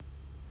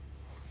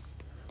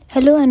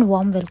Hello and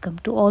warm welcome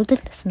to all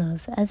the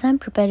listeners. As I'm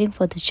preparing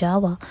for the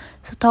Java,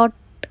 so thought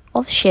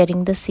of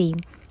sharing the same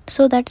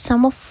so that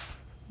some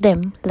of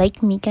them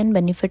like me can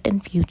benefit in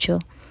future.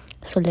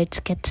 So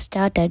let's get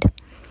started.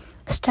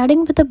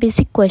 Starting with the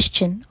basic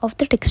question of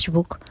the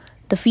textbook,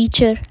 the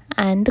feature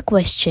and the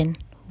question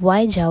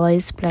why Java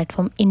is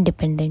platform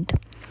independent.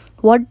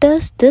 What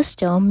does this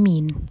term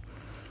mean?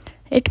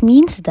 It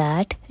means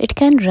that it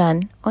can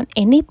run on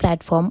any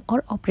platform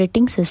or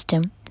operating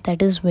system,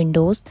 that is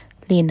Windows,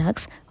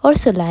 Linux, or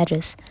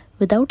Solaris,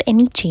 without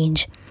any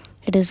change.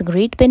 It is a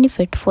great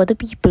benefit for the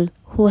people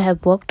who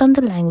have worked on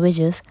the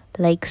languages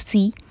like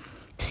C,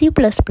 C++,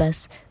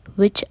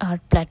 which are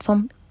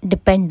platform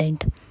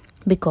dependent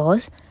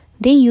because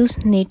they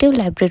use native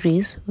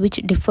libraries which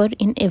differ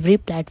in every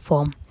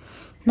platform.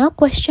 Now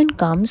question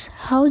comes,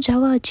 how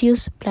Java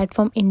achieves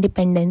platform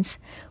independence?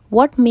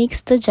 What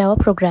makes the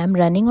Java program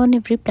running on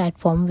every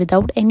platform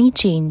without any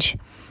change?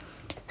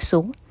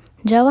 So,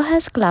 Java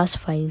has class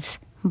files,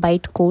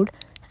 bytecode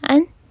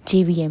and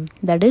JVM,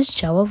 that is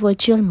Java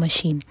Virtual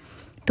Machine.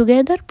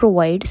 Together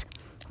provides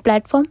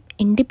platform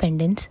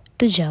independence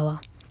to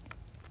Java.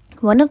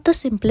 One of the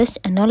simplest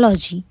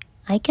analogy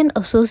I can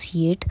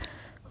associate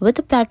with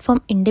the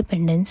platform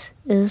independence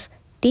is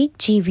take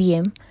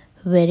JVM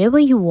wherever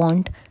you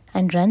want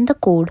and run the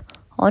code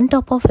on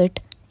top of it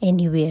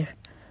anywhere.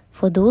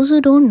 For those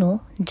who don't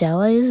know,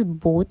 Java is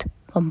both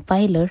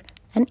compiler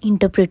and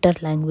interpreter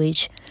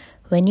language.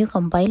 When you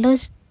compile a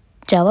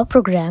Java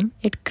program,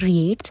 it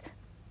creates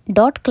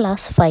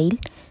 .class file,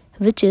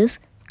 which is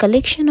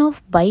collection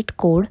of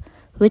bytecode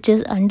which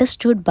is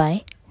understood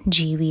by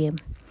JVM.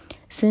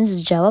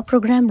 Since Java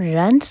program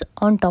runs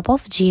on top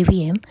of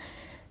JVM,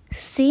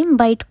 same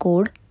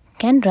bytecode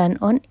can run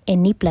on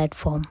any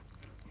platform.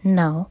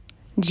 Now,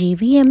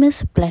 JVM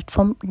is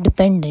platform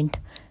dependent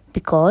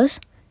because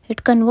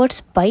it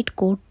converts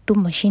bytecode to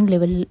machine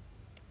level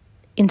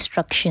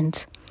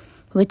instructions,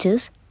 which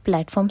is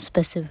platform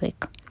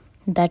specific.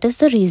 That is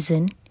the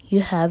reason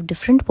you have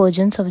different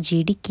versions of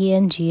JDK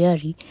and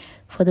JRE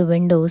for the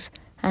Windows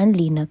and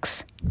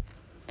Linux.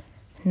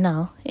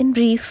 Now, in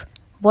brief,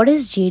 what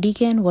is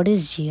JDK and what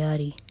is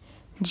JRE?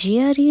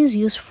 JRE is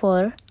used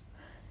for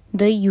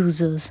the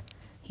users,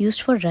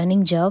 used for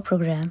running Java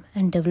program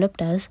and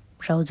developed as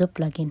browser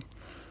plugin.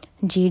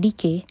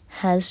 JDK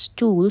has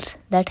tools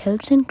that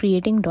helps in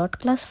creating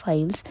 .class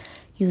files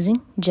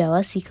using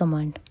Java C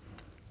command.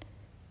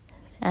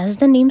 As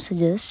the name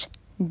suggests,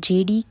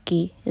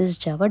 JDK is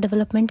Java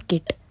Development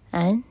Kit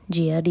and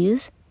JRE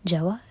is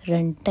Java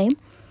Runtime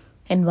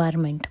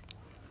Environment.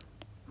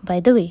 By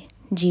the way,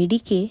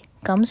 JDK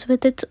comes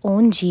with its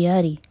own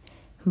JRE,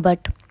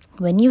 but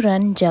when you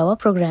run Java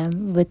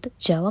program with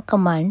Java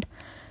command,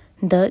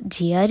 the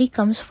JRE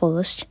comes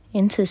first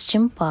in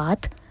system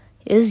path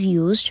is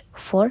used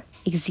for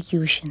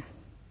execution.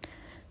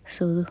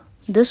 So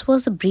this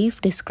was a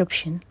brief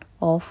description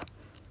of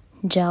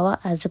Java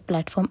as a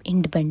platform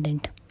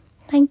independent.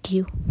 Thank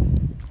you.